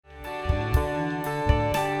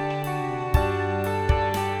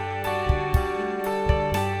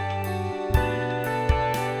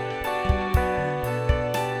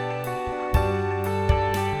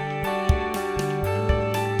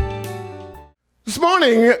This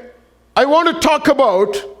morning, I want to talk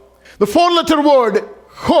about the four-letter word,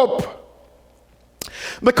 hope.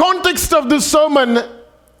 The context of this sermon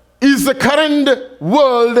is the current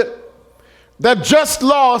world that just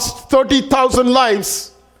lost 30,000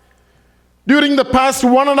 lives during the past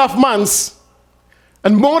 1.5 months,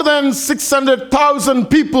 and more than 600,000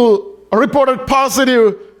 people are reported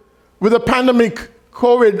positive with the pandemic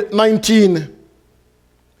COVID-19.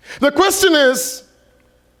 The question is,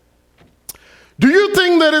 do you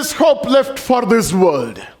think there is hope left for this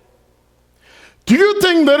world? Do you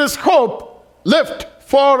think there is hope left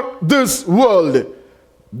for this world?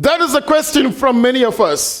 That is a question from many of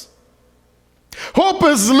us. Hope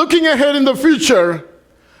is looking ahead in the future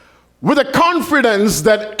with a confidence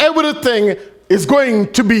that everything is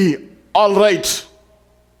going to be all right.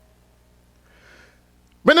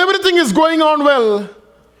 When everything is going on well,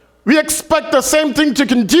 we expect the same thing to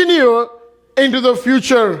continue into the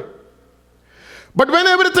future. But when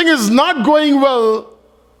everything is not going well,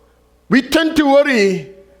 we tend to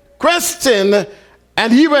worry, question,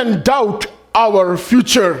 and even doubt our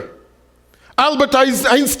future. Albert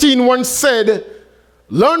Einstein once said,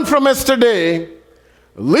 "Learn from yesterday,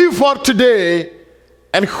 live for today,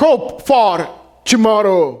 and hope for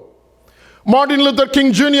tomorrow." Martin Luther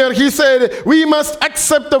King Jr., he said, "We must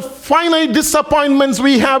accept the finite disappointments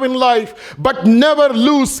we have in life, but never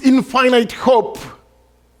lose infinite hope."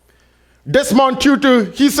 Desmond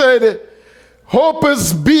Tutu, he said, "Hope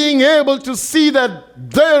is being able to see that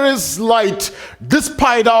there is light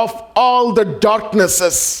despite of all the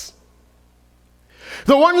darknesses."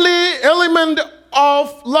 The only element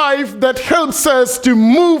of life that helps us to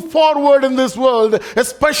move forward in this world,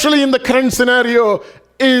 especially in the current scenario,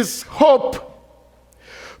 is hope.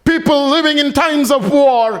 People living in times of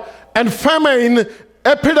war and famine,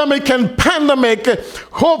 epidemic and pandemic,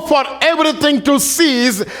 hope for everything to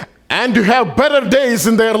cease and to have better days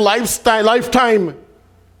in their lifetime.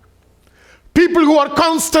 People who are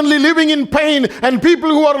constantly living in pain and people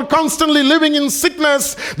who are constantly living in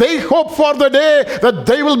sickness, they hope for the day that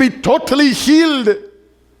they will be totally healed.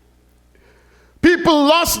 People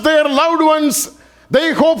lost their loved ones.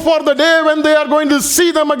 They hope for the day when they are going to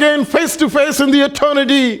see them again face to face in the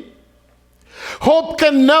eternity. Hope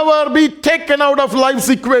can never be taken out of life's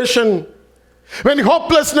equation. When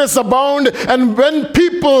hopelessness abounds and when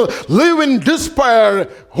people live in despair,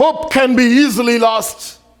 hope can be easily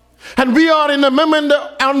lost. And we are in a moment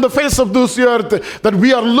on the face of this earth that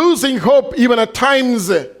we are losing hope even at times.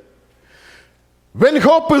 When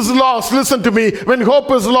hope is lost, listen to me, when hope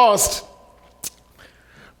is lost,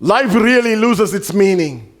 life really loses its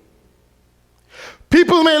meaning.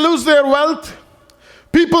 People may lose their wealth.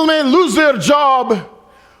 People may lose their job.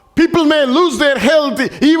 People may lose their health.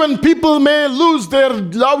 Even people may lose their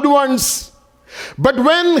loved ones. But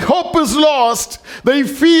when hope is lost, they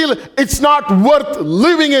feel it's not worth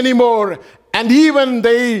living anymore. And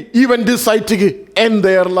they decide to end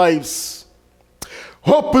their lives.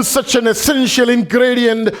 Hope is such an essential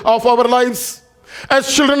ingredient of our lives.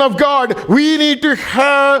 As children of God, we need to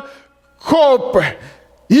have hope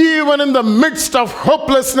even in the midst of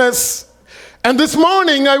hopelessness. And this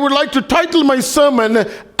morning, I would like to title my sermon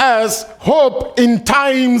as Hope in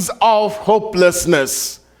Times of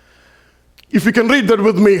Hopelessness. If you can read that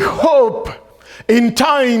with me, hope in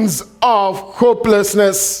times of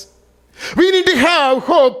hopelessness. We need to have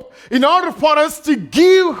hope in order for us to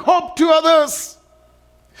give hope to others.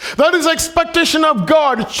 That is the expectation of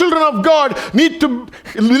God. Children of God need to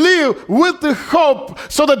live with the hope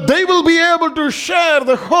so that they will be able to share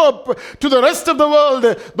the hope to the rest of the world.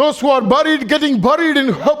 Those who are getting buried in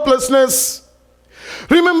hopelessness.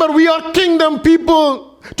 Remember, we are kingdom people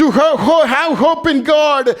to have hope in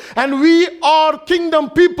God, and we are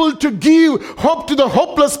kingdom people to give hope to the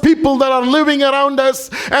hopeless people that are living around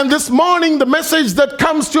us. And this morning, the message that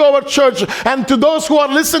comes to our church and to those who are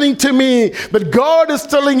listening to me, that God is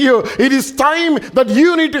telling you, it is time that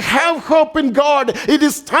you need to have hope in God. It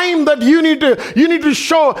is time that you need to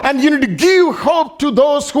show and you need to give hope to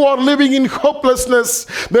those who are living in hopelessness.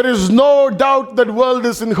 There is no doubt that the world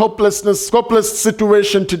is in hopeless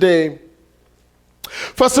situation today.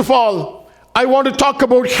 First of all, I want to talk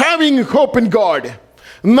about having hope in God.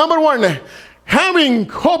 Number one, having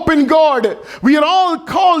hope in God. We are all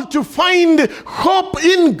called to find hope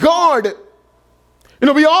in God.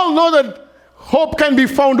 We all know that hope can be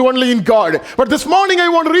found only in God. But this morning I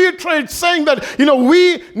want to reiterate saying that,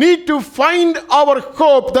 we need to find our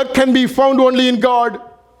hope that can be found only in God.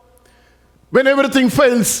 When everything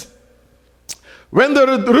fails, when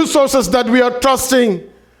the resources that we are trusting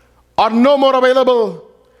are no more available,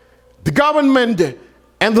 the government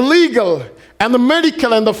and the legal and the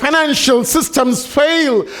medical and the financial systems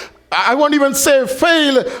fail, I won't even say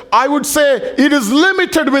fail, I would say it is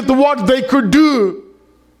limited with what they could do,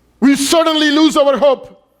 we suddenly lose our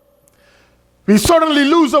hope. We suddenly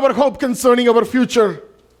lose our hope concerning our future.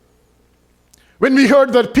 When we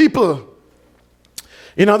heard that people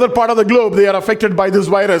in other part of the globe, they are affected by this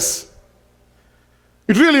virus,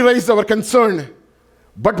 it really raised our concern.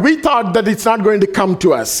 But we thought that it's not going to come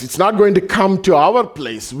to us. It's not going to come to our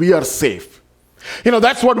place. We are safe.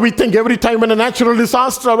 That's what we think every time when a natural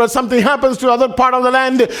disaster or something happens to other part of the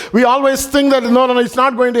land. We always think that no, it's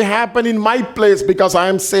not going to happen in my place because I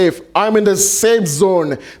am safe. I'm in the safe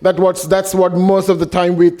zone. That's what most of the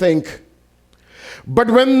time we think. But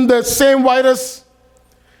when the same virus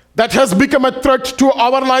that has become a threat to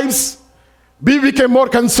our lives, we became more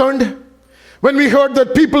concerned. When we heard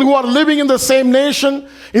that people who are living in the same nation,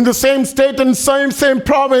 in the same state and same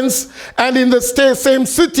province, and in the same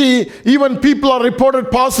city, even people are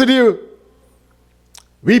reported positive,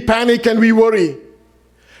 we panic and we worry.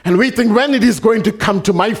 And we think when it is going to come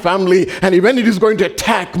to my family and when it is going to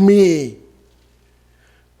attack me.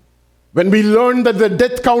 When we learn that the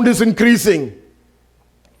death count is increasing,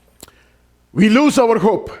 we lose our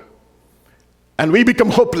hope and we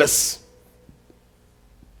become hopeless.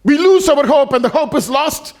 We lose our hope, and the hope is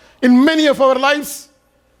lost in many of our lives.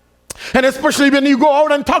 And especially when you go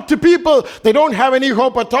out and talk to people, they don't have any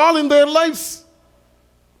hope at all in their lives.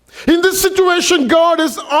 In this situation, God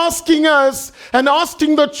is asking us and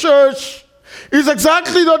asking the church is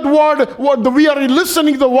exactly that word. What we are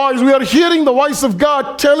listening to the voice, we are hearing the voice of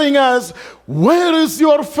God telling us, where is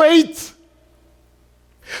your faith?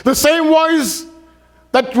 The same voice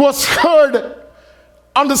that was heard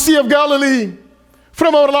on the Sea of Galilee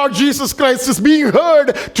from our Lord Jesus Christ is being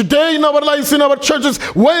heard today in our lives, in our churches.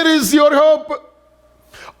 Where is your hope?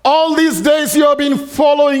 All these days you have been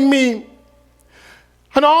following me.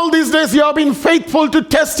 And all these days you have been faithful to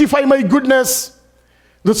testify my goodness.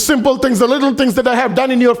 The simple things, the little things that I have done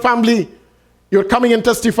in your family, you're coming and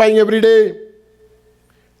testifying every day.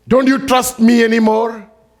 Don't you trust me anymore?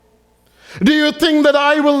 Do you think that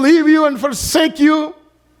I will leave you and forsake you?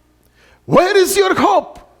 Where is your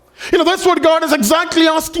hope? That's what God is exactly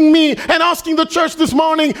asking me and asking the church this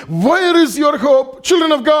morning. Where is your hope?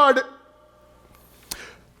 Children of God,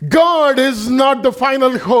 God is not the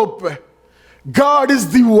final hope. God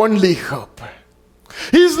is the only hope.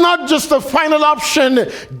 He's not just the final option.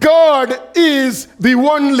 God is the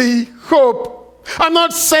only hope. I'm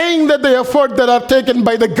not saying that the effort that are taken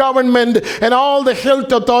by the government and all the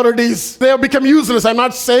health authorities, they have become useless. I'm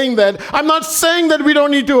not saying that. I'm not saying that we don't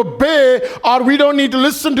need to obey or we don't need to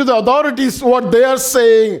listen to the authorities, what they are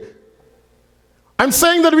saying. I'm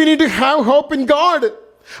saying that we need to have hope in God.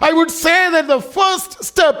 I would say that the first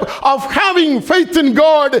step of having faith in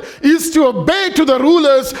God is to obey to the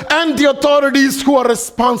rulers and the authorities who are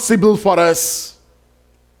responsible for us.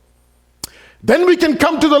 Then we can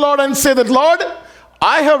come to the Lord and say that, Lord,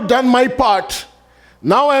 I have done my part.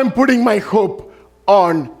 Now I am putting my hope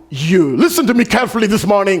on you. Listen to me carefully this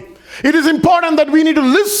morning. It is important that we need to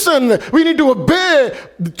listen. We need to obey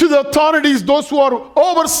to the authorities, those who are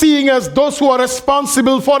overseeing us, those who are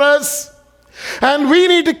responsible for us. And we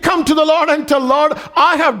need to come to the Lord and tell, Lord,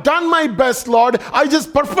 I have done my best, Lord. I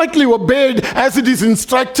just perfectly obeyed as it is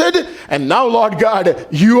instructed. And now, Lord God,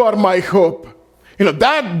 you are my hope.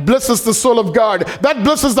 That blesses the soul of God. That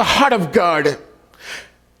blesses the heart of God.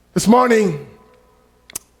 This morning,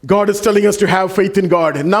 God is telling us to have faith in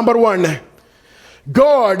God. Number one,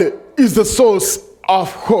 God is the source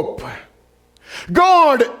of hope.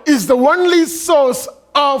 God is the only source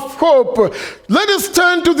of hope. Let us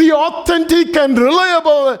turn to the authentic and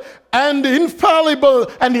reliable and infallible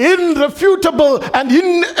and irrefutable and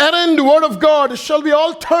inerrant word of God. Shall we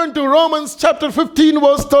all turn to Romans chapter 15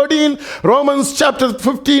 verse 13? Romans chapter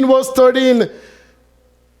 15 verse 13.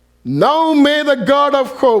 Now may the God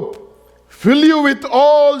of hope fill you with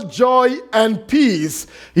all joy and peace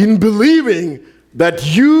in believing,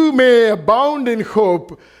 that you may abound in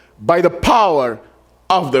hope by the power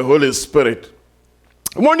of the Holy Spirit.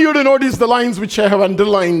 I want you to notice the lines which I have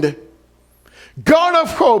underlined. God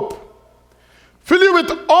of hope, fill you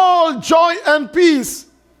with all joy and peace.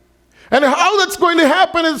 And how that's going to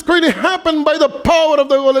happen is going to happen by the power of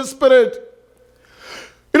the Holy Spirit.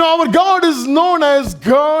 Our God is known as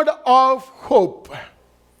God of hope.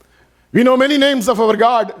 We know many names of our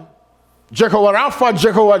God. Jehovah Rapha,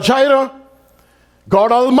 Jehovah Jireh,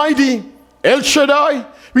 God Almighty, El Shaddai.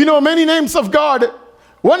 We know many names of God.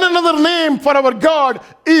 One another name for our God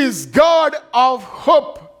is God of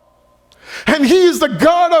hope. And He is the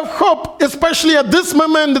God of hope, especially at this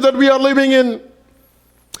moment that we are living in.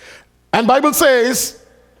 And Bible says,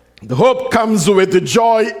 the hope comes with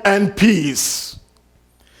joy and peace.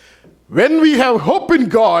 When we have hope in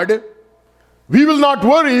God, we will not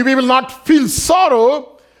worry, we will not feel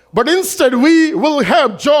sorrow, but instead we will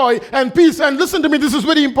have joy and peace. And listen to me, this is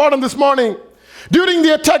very important this morning. During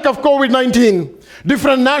the attack of COVID-19,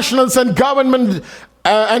 different nationals and government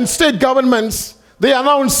and state governments, they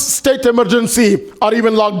announced state emergency or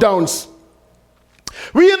even lockdowns.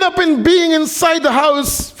 We end up being inside the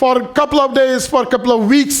house for a couple of days, for a couple of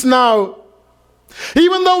weeks now.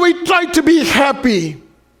 Even though we try to be happy,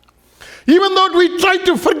 even though we try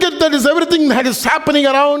to forget that is everything that is happening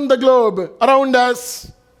around the globe, around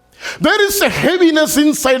us, there is a heaviness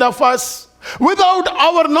inside of us. Without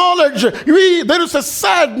our knowledge, there is a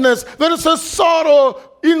sadness, there is a sorrow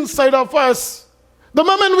inside of us. The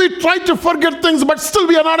moment we try to forget things, but still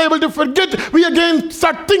we are not able to forget, we again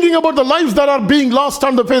start thinking about the lives that are being lost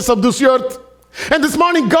on the face of this earth. And this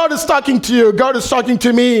morning, God is talking to you, God is talking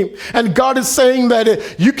to me, and God is saying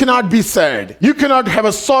that you cannot be sad. You cannot have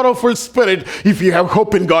a sorrowful spirit if you have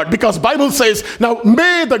hope in God. Because Bible says, now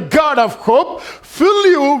may the God of hope fill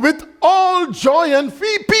you with all joy and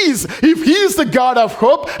peace. If He is the God of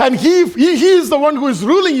hope, and He is the one who is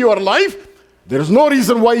ruling your life, there is no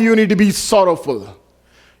reason why you need to be sorrowful.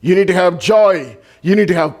 You need to have joy. You need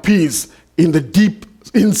to have peace in the deep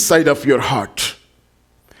inside of your heart.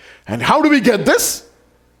 And how do we get this?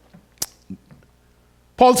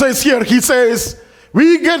 Paul says here, he says,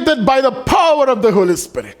 we get that by the power of the Holy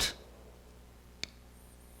Spirit.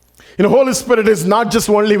 You know, Holy Spirit is not just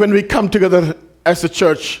only when we come together as a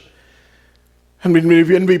church and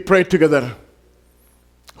when we pray together.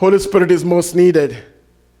 Holy Spirit is most needed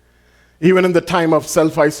even in the time of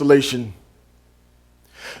self-isolation.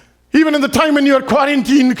 Even in the time when you are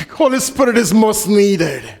quarantined, Holy Spirit is most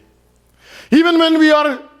needed. Even when we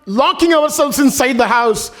are locking ourselves inside the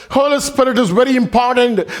house, Holy Spirit is very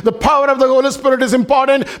important. The power of the Holy Spirit is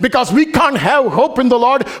important because we can't have hope in the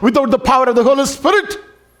Lord without the power of the Holy Spirit.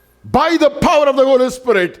 By the power of the Holy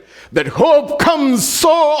Spirit, that hope comes so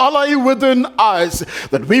alive within us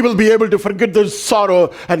that we will be able to forget the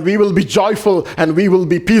sorrow and we will be joyful and we will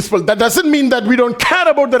be peaceful. That doesn't mean that we don't care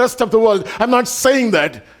about the rest of the world. I'm not saying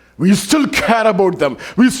that. We still care about them.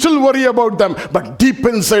 We still worry about them. But deep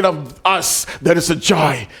inside of us, there is a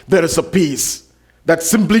joy. There is a peace. That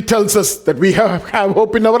simply tells us that we have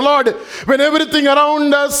hope in our Lord. When everything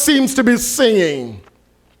around us seems to be singing,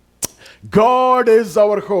 God is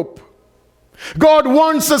our hope. God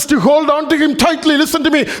wants us to hold on to Him tightly. Listen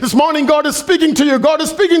to me. This morning, God is speaking to you. God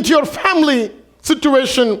is speaking to your family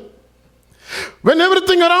situation. When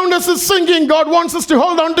everything around us is sinking, God wants us to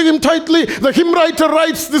hold on to Him tightly. The hymn writer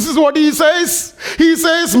writes, this is what he says. He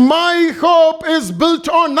says, my hope is built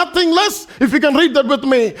on nothing less. If you can read that with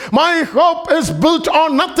me. My hope is built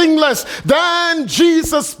on nothing less than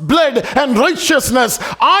Jesus' blood and righteousness.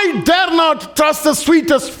 I dare not trust the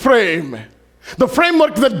sweetest frame. The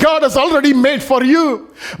framework that God has already made for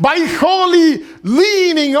you. By wholly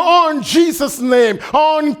leaning on Jesus' name,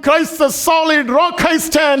 on Christ the solid rock I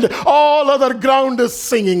stand, all other ground is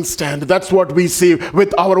sinking stand. That's what we see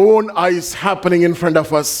with our own eyes happening in front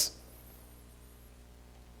of us.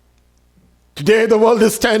 Today the world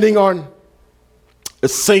is standing on a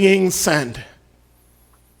singing sand.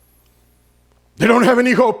 They don't have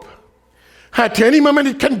any hope. At any moment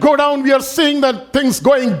it can go down. We are seeing that things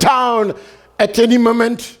going down at any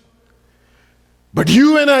moment. But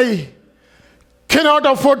you and I cannot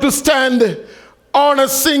afford to stand on a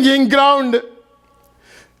sinking ground.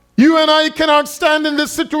 You and I cannot stand in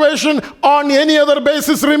this situation on any other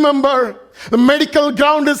basis. Remember, the medical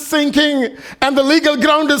ground is sinking and the legal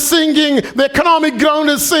ground is sinking. The economic ground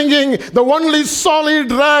is sinking. The only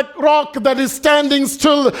solid rock that is standing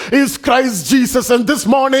still is Christ Jesus. And this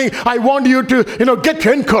morning, I want you to, get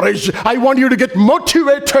encouraged. I want you to get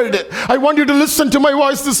motivated. I want you to listen to my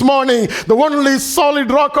voice this morning. The only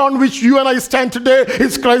solid rock on which you and I stand today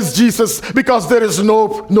is Christ Jesus, because there is no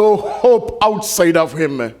hope outside of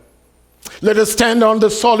Him. Let us stand on the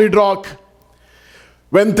solid rock.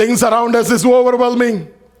 When things around us is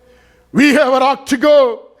overwhelming, we have a rock to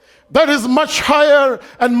go that is much higher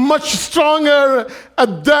and much stronger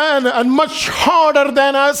than and much harder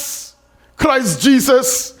than us. Christ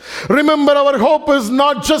Jesus. Remember, our hope is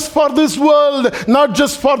not just for this world, not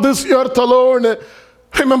just for this earth alone.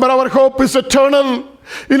 Remember, our hope is eternal.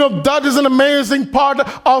 That is an amazing part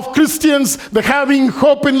of Christians, the having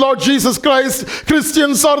hope in Lord Jesus Christ.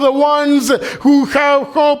 Christians are the ones who have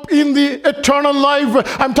hope in the eternal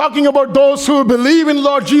life. I'm talking about those who believe in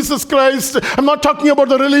Lord Jesus Christ. I'm not talking about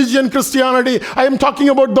the religion Christianity. I am talking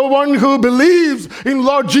about the one who believes in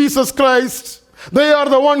Lord Jesus Christ. They are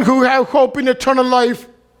the one who have hope in eternal life.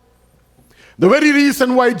 The very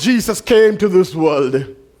reason why Jesus came to this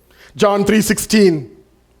world. John 3:16.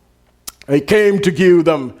 I came to give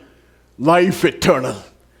them life eternal.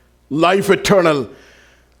 Life eternal.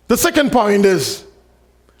 The second point is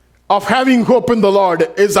of having hope in the Lord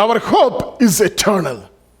is our hope is eternal.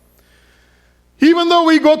 Even though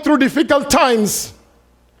we go through difficult times,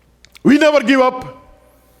 we never give up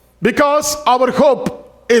because our hope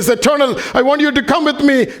is eternal. I want you to come with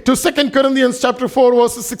me to 2 Corinthians chapter 4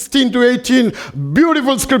 verses 16 to 18.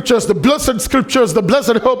 Beautiful scriptures, the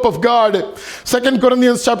blessed hope of God. 2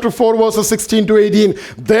 Corinthians chapter 4 verses 16 to 18.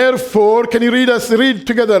 Therefore, can you read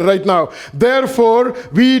together right now? Therefore,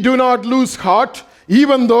 we do not lose heart,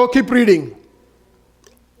 even though, keep reading.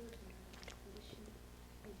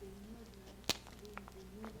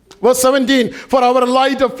 Verse 17, for our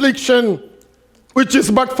light affliction, which is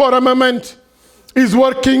but for a moment, is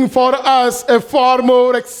working for us a far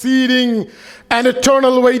more exceeding and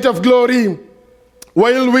eternal weight of glory.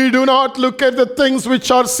 While we do not look at the things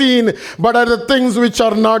which are seen, but at the things which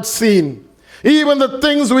are not seen. Even the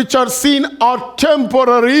things which are seen are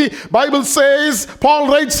temporary. Bible says, Paul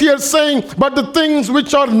writes here saying, but the things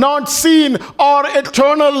which are not seen are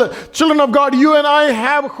eternal. Children of God, you and I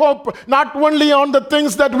have hope not only on the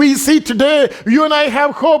things that we see today. You and I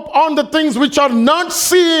have hope on the things which are not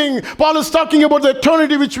seen. Paul is talking about the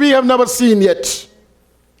eternity which we have never seen yet.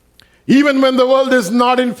 Even when the world is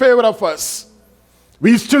not in favor of us,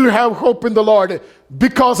 we still have hope in the Lord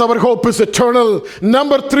because our hope is eternal.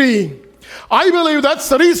 Number 3, I believe that's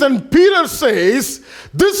the reason Peter says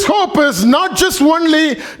this hope is not just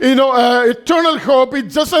only, eternal hope.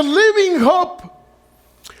 It's just a living hope.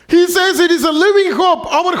 He says it is a living hope.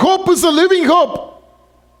 Our hope is a living hope.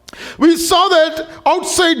 We saw that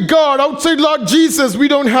outside God, outside Lord Jesus, we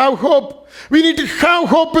don't have hope. We need to have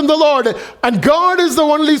hope in the Lord. And God is the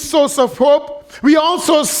only source of hope. We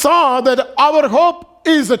also saw that our hope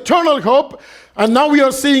is eternal hope. And now we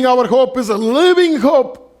are seeing our hope is a living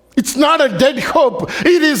hope. It's not a dead hope.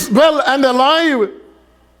 It is well and alive.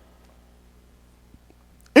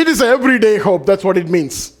 It is an everyday hope. That's what it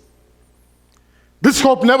means. This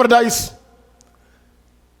hope never dies.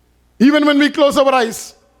 Even when we close our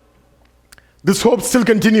eyes, this hope still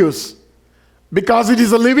continues because it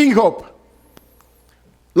is a living hope.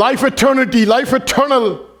 Life eternity, life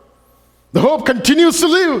eternal. The hope continues to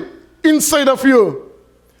live inside of you.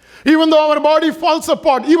 Even though our body falls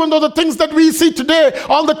apart, even though the things that we see today,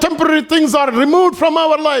 all the temporary things are removed from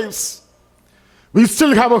our lives, we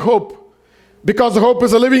still have a hope because the hope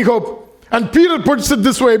is a living hope. And Peter puts it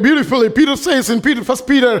this way beautifully. Peter says in 1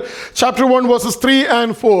 Peter chapter 1 verses 3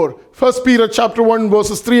 and 4. 1 Peter chapter 1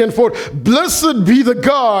 verses 3 and 4. Blessed be the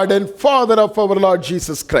God and Father of our Lord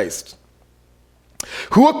Jesus Christ,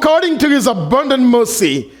 who according to his abundant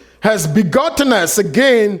mercy has begotten us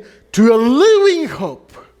again to a living hope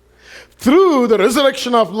through the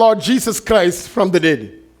resurrection of Lord Jesus Christ from the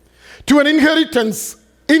dead, to an inheritance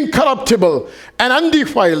incorruptible and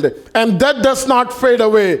undefiled, and that does not fade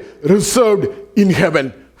away, reserved in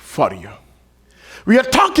heaven for you. We are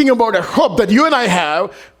talking about a hope that you and I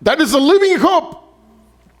have, that is a living hope.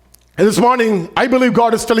 And this morning, I believe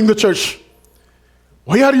God is telling the church,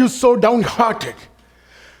 why are you so downhearted?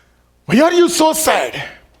 Why are you so sad?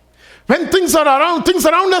 When things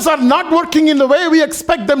around us are not working in the way we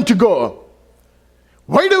expect them to go.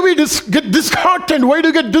 Why do we get disheartened? Why do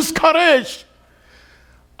we get discouraged?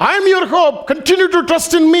 I am your hope. Continue to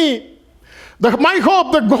trust in me. My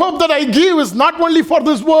hope, the hope that I give is not only for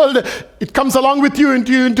this world. It comes along with you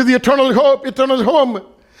into the eternal hope, eternal home.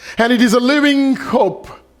 And it is a living hope.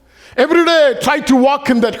 Every day, try to walk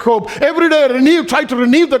in that hope. Every day, try to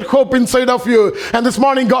renew that hope inside of you. And this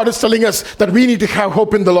morning, God is telling us that we need to have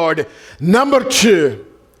hope in the Lord. Number 2,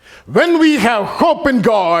 when we have hope in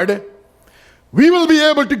God, we will be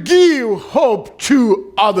able to give hope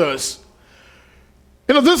to others.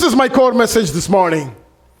 This is my core message this morning.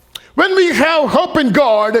 When we have hope in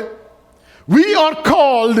God, we are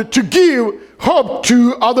called to give hope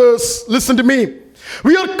to others. Listen to me.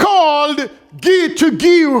 We are called to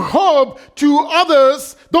give hope to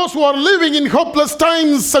others, those who are living in hopeless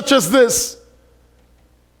times such as this.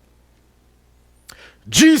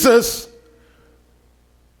 Jesus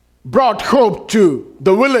brought hope to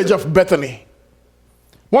the village of Bethany.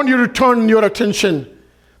 I want you to turn your attention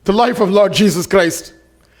to the life of Lord Jesus Christ.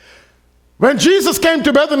 When Jesus came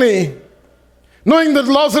to Bethany, knowing that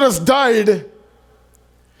Lazarus died,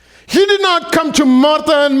 he did not come to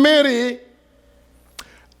Martha and Mary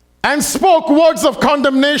and spoke words of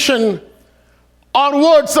condemnation or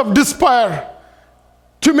words of despair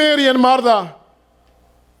to Mary and Martha.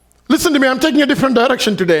 Listen to me, I'm taking a different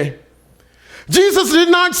direction today. Jesus did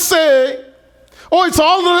not say, oh, it's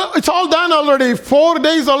all done already, 4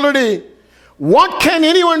 days already. What can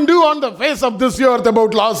anyone do on the face of this earth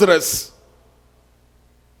about Lazarus?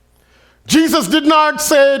 Jesus did not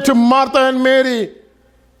say to Martha and Mary,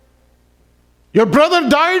 your brother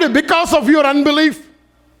died because of your unbelief.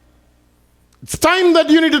 It's time that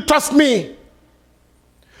you need to trust me.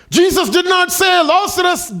 Jesus did not say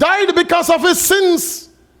Lazarus died because of his sins.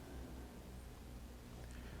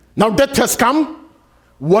 Now death has come.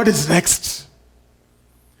 What is next?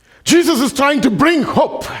 Jesus is trying to bring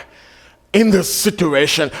hope in this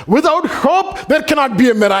situation. Without hope, there cannot be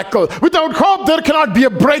a miracle. Without hope, there cannot be a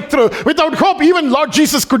breakthrough. Without hope, even Lord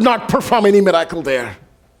Jesus could not perform any miracle there.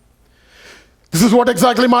 This is what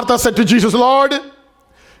exactly Martha said to Jesus. Lord,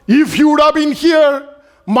 if you would have been here,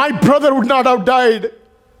 my brother would not have died.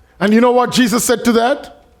 And you know what Jesus said to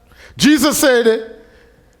that? Jesus said,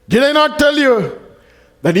 did I not tell you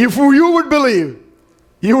that if you would believe,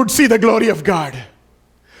 you would see the glory of God?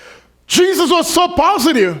 Jesus was so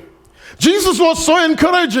positive. Jesus was so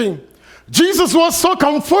encouraging. Jesus was so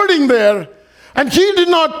comforting there. And he did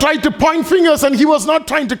not try to point fingers, and he was not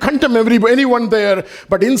trying to condemn anyone there,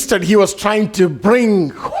 but instead he was trying to bring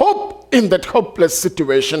hope in that hopeless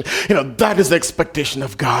situation. That is the expectation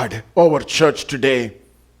of God over church today.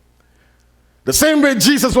 The same way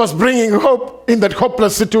Jesus was bringing hope in that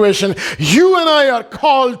hopeless situation, you and I are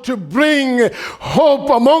called to bring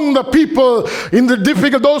hope among the people in the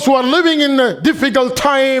difficult, those who are living in a difficult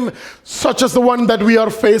time, such as the one that we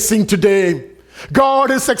are facing today.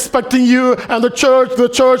 God is expecting you and the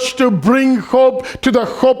church to bring hope to the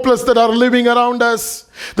hopeless that are living around us.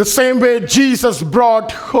 The same way Jesus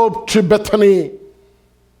brought hope to Bethany.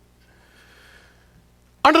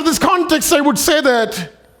 Under this context, I would say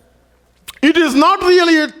that it is not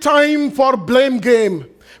really a time for blame game.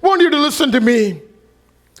 I want you to listen to me.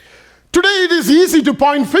 Today it is easy to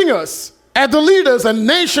point fingers at the leaders and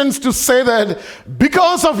nations to say that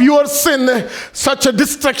because of your sin, such a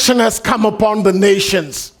destruction has come upon the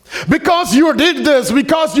nations. Because you did this,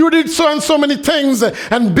 because you did so and so many things,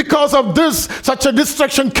 and because of this, such a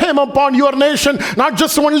destruction came upon your nation, not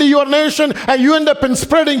just only your nation, and you end up in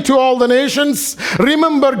spreading to all the nations.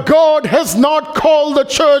 Remember, God has not called the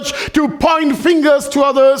church to point fingers to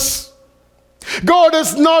others. God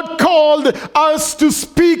has not called us to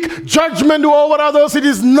speak judgment over others. It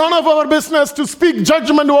is none of our business to speak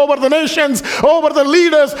judgment over the nations, over the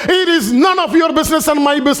leaders. It is none of your business and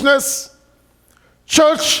my business.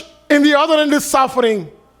 Church, in the other end, is suffering.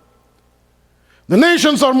 The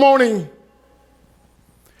nations are mourning.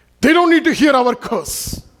 They don't need to hear our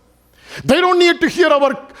curse. They don't need to hear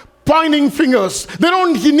our pointing fingers. They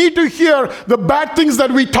don't need to hear the bad things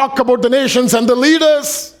that we talk about the nations and the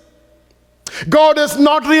leaders. God has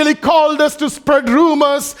not really called us to spread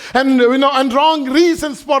rumors and wrong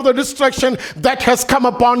reasons for the destruction that has come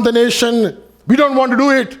upon the nation. We don't want to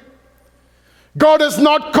do it. God has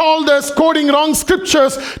not called us quoting wrong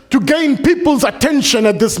scriptures to gain people's attention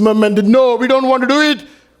at this moment. No, we don't want to do it.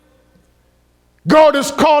 God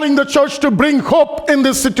is calling the church to bring hope in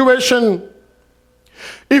this situation.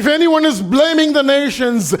 If anyone is blaming the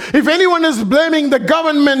nations, if anyone is blaming the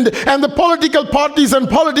government and the political parties and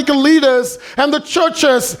political leaders and the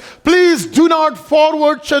churches, please do not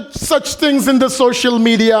forward such things in the social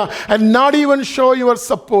media and not even show your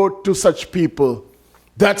support to such people.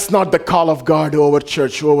 That's not the call of God over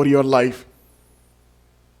church, over your life.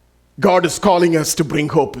 God is calling us to bring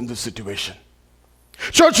hope in this situation.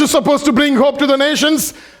 Church is supposed to bring hope to the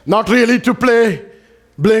nations, not really to play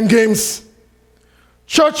blame games.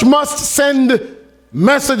 Church must send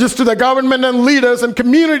messages to the government and leaders and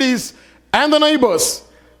communities and the neighbors,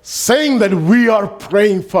 saying that we are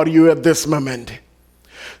praying for you at this moment.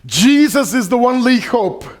 Jesus is the only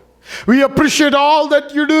hope. We appreciate all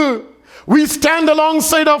that you do. We stand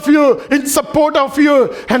alongside of you, in support of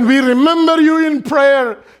you, and we remember you in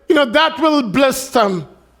prayer. That will bless them.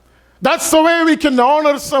 That's the way we can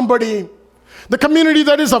honor somebody. The community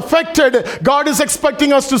that is affected, God is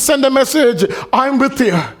expecting us to send a message. I'm with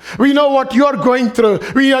you. We know what you are going through.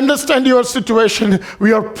 We understand your situation.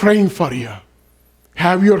 We are praying for you.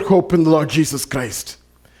 Have your hope in the Lord Jesus Christ.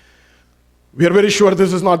 We are very sure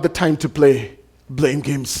this is not the time to play blame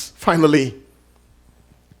games. Finally,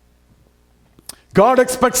 God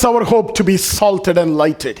expects our hope to be salted and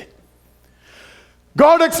lighted.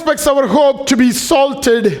 God expects our hope to be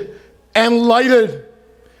salted and lighted.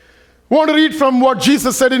 I want to read from what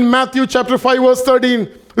Jesus said in Matthew chapter 5 verse 13.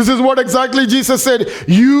 This is what exactly Jesus said.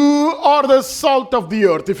 You are the salt of the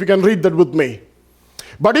earth. If you can read that with me.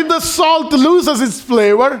 But if the salt loses its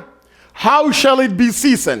flavor, how shall it be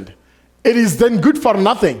seasoned? it is then good for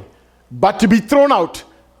nothing but to be thrown out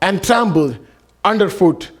and trampled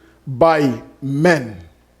underfoot by men.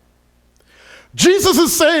 Jesus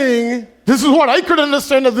is saying, this is what I could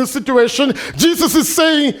understand of this situation. Jesus is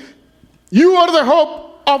saying, you are the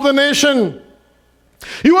hope of the nation.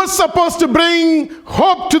 You are supposed to bring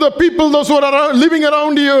hope to the people, those who are living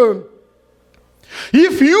around you.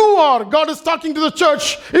 If you are, God is talking to the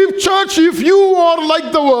church, if you are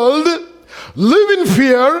like the world, live in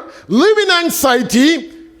fear, live in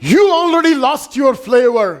anxiety, you already lost your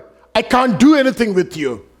flavor. I can't do anything with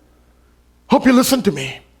you. Hope you listen to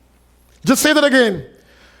me. Just say that again.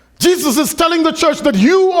 Jesus is telling the church that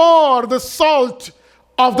you are the salt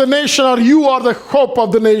of the nation, or you are the hope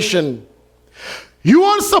of the nation. You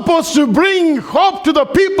are supposed to bring hope to the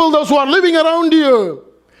people, those who are living around you.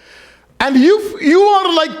 And if you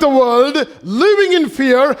are like the world, living in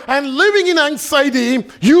fear and living in anxiety,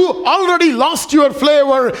 you already lost your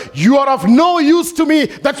flavor. You are of no use to me.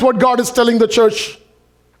 That's what God is telling the church.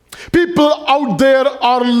 People out there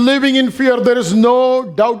are living in fear. There is no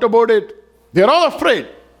doubt about it. They are all afraid.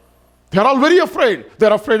 They are all very afraid. They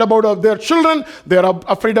are afraid about their children. They are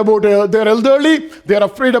afraid about their elderly. They are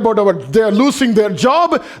afraid about they are losing their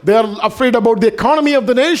job. They are afraid about the economy of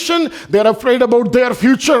the nation. They are afraid about their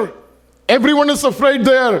future. Everyone is afraid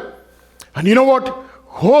there. And you know what?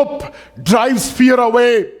 Hope drives fear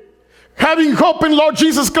away. Having hope in Lord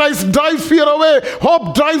Jesus Christ drives fear away.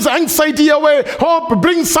 Hope drives anxiety away. Hope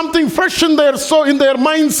brings something fresh in their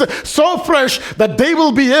minds, so fresh that they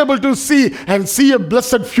will be able to see a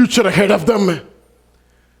blessed future ahead of them.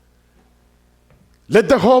 Let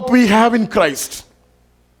the hope we have in Christ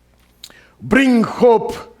bring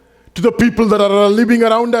hope to the people that are living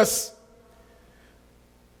around us.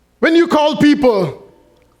 When you call people,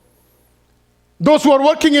 those who are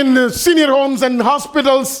working in senior homes and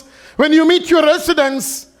hospitals, when you meet your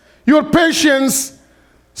residents, your patients,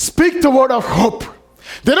 speak the word of hope.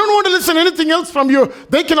 They don't want to listen to anything else from you.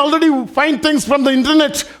 They can already find things from the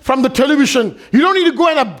internet, from the television. You don't need to go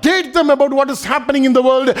and update them about what is happening in the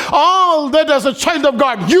world. All that, as a child of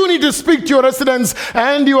God, you need to speak to your residents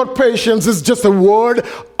and your patients is just a word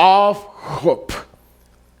of hope.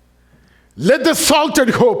 Let the salted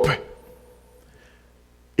hope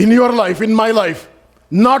in your life, in my life,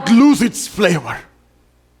 not lose its flavor.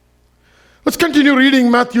 Let's continue reading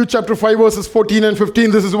Matthew chapter 5 verses 14 and 15.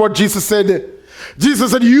 This is what Jesus said.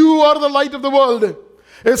 Jesus said, you are the light of the world.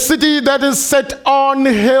 A city that is set on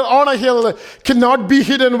a hill cannot be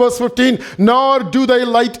hidden. Verse 15. Nor do they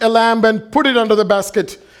light a lamp and put it under the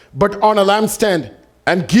basket, but on a lampstand,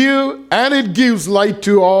 and it gives light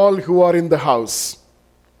to all who are in the house.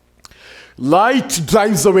 Light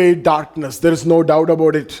drives away darkness. There is no doubt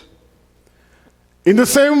about it. In the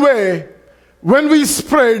same way, when we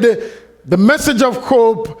spread the message of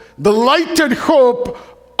hope, the lighted hope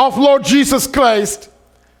of Lord Jesus Christ,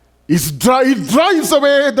 it drives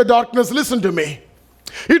away the darkness. Listen to me.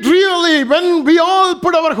 It really, when we all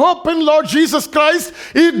put our hope in Lord Jesus Christ,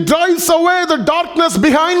 it drives away the darkness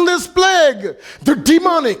behind this plague. The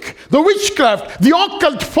demonic, the witchcraft, the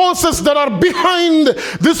occult forces that are behind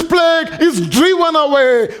this plague is driven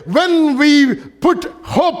away when we put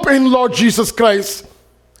hope in Lord Jesus Christ.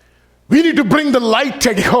 We need to bring the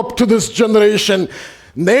lighted hope to this generation.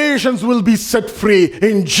 Nations will be set free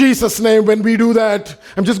in Jesus' name when we do that.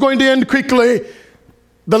 I'm just going to end quickly.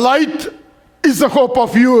 The light is the hope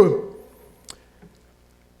of you.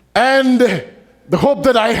 And the hope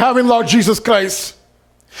that I have in Lord Jesus Christ.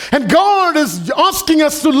 And God is asking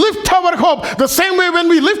us to lift our hope. The same way when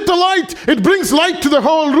we lift the light, it brings light to the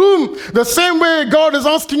whole room. The same way God is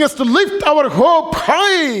asking us to lift our hope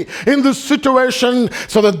high in this situation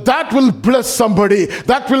so that will bless somebody.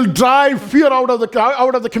 That will drive fear out of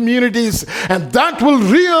the communities. And that will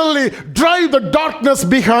really drive the darkness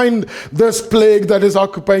behind this plague that is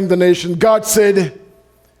occupying the nation. God said,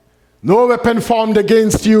 no weapon formed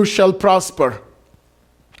against you shall prosper.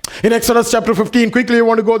 In Exodus chapter 15, quickly I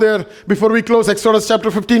want to go there before we close. Exodus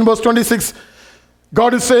chapter 15 verse 26.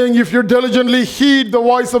 God is saying, if you diligently heed the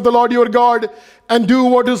voice of the Lord your God and do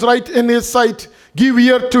what is right in his sight, give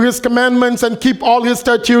ear to his commandments and keep all his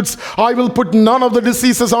statutes, I will put none of the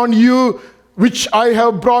diseases on you which I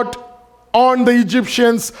have brought on the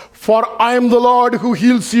Egyptians, for I am the Lord who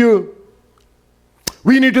heals you.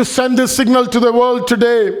 We need to send this signal to the world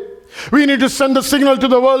today. We need to send a signal to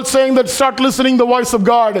the world saying that start listening the voice of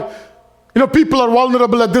God. You know, people are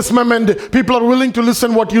vulnerable at this moment. People are willing to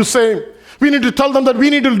listen what you say. We need to tell them that we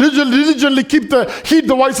need to diligently heed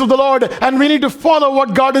the voice of the Lord, and we need to follow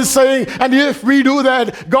what God is saying. And if we do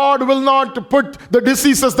that, God will not put the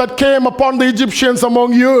diseases that came upon the Egyptians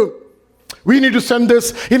among you. We need to send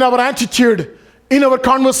this in our attitude, in our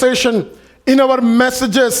conversation, in our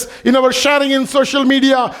messages, in our sharing in social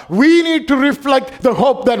media. We need to reflect the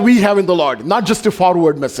hope that we have in the Lord, not just to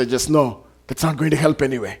forward messages. No, that's not going to help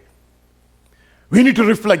anyway. We need to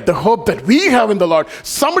reflect the hope that we have in the Lord.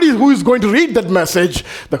 Somebody who is going to read that message,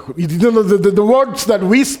 the words that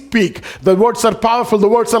we speak, the words are powerful, the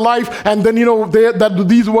words are life, and then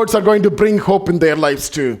these words are going to bring hope in their lives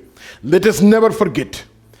too. Let us never forget,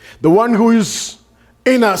 the one who is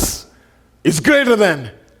in us is greater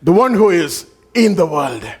than the one who is in the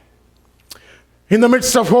world. In the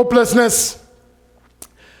midst of hopelessness,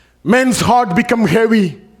 men's heart become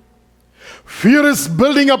heavy. Fear is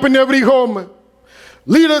building up in every home.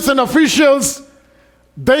 Leaders and officials,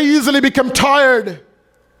 they easily become tired.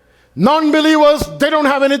 Non-believers, they don't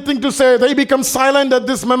have anything to say. They become silent at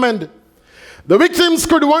this moment. The victims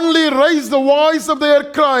could only raise the voice of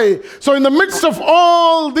their cry. So in the midst of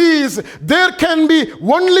all these, there can be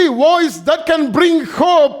only voice that can bring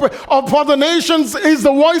hope for the nations is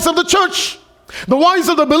the voice of the church. The voice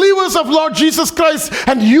of the believers of Lord Jesus Christ.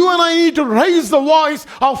 And you and I need to raise the voice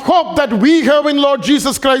of hope that we have in Lord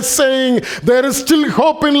Jesus Christ, saying there is still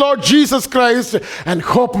hope in Lord Jesus Christ and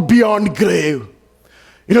hope beyond grave.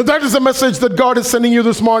 That is the message that God is sending you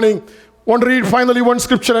this morning. I want to read finally one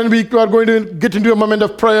scripture and we are going to get into a moment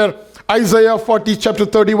of prayer. Isaiah 40 chapter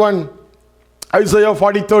 31. Isaiah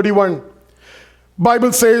 40:31.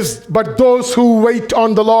 Bible says, but those who wait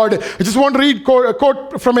on the Lord. I just want to read a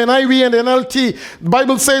quote from NIV and NLT. The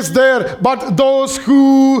Bible says there, but those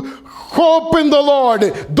who hope in the Lord,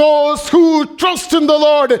 those who trust in the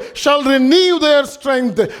Lord shall renew their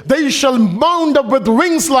strength. They shall mount up with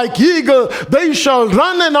wings like eagle. They shall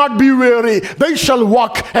run and not be weary. They shall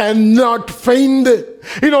walk and not faint.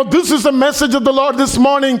 This is the message of the Lord this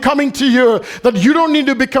morning coming to you, that you don't need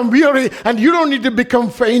to become weary and you don't need to become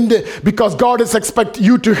faint, because God is expecting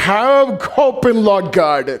you to have hope in Lord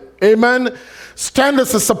God. Amen. Stand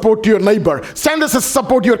as a support to your neighbor. Stand as a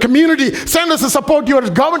support to your community. Stand as a support to your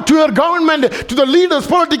government, to the leaders,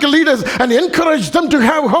 political leaders, and encourage them to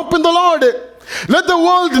have hope in the Lord. Let the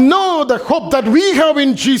world know the hope that we have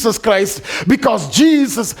in Jesus Christ, because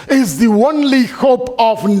Jesus is the only hope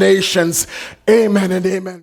of nations. Amen and amen.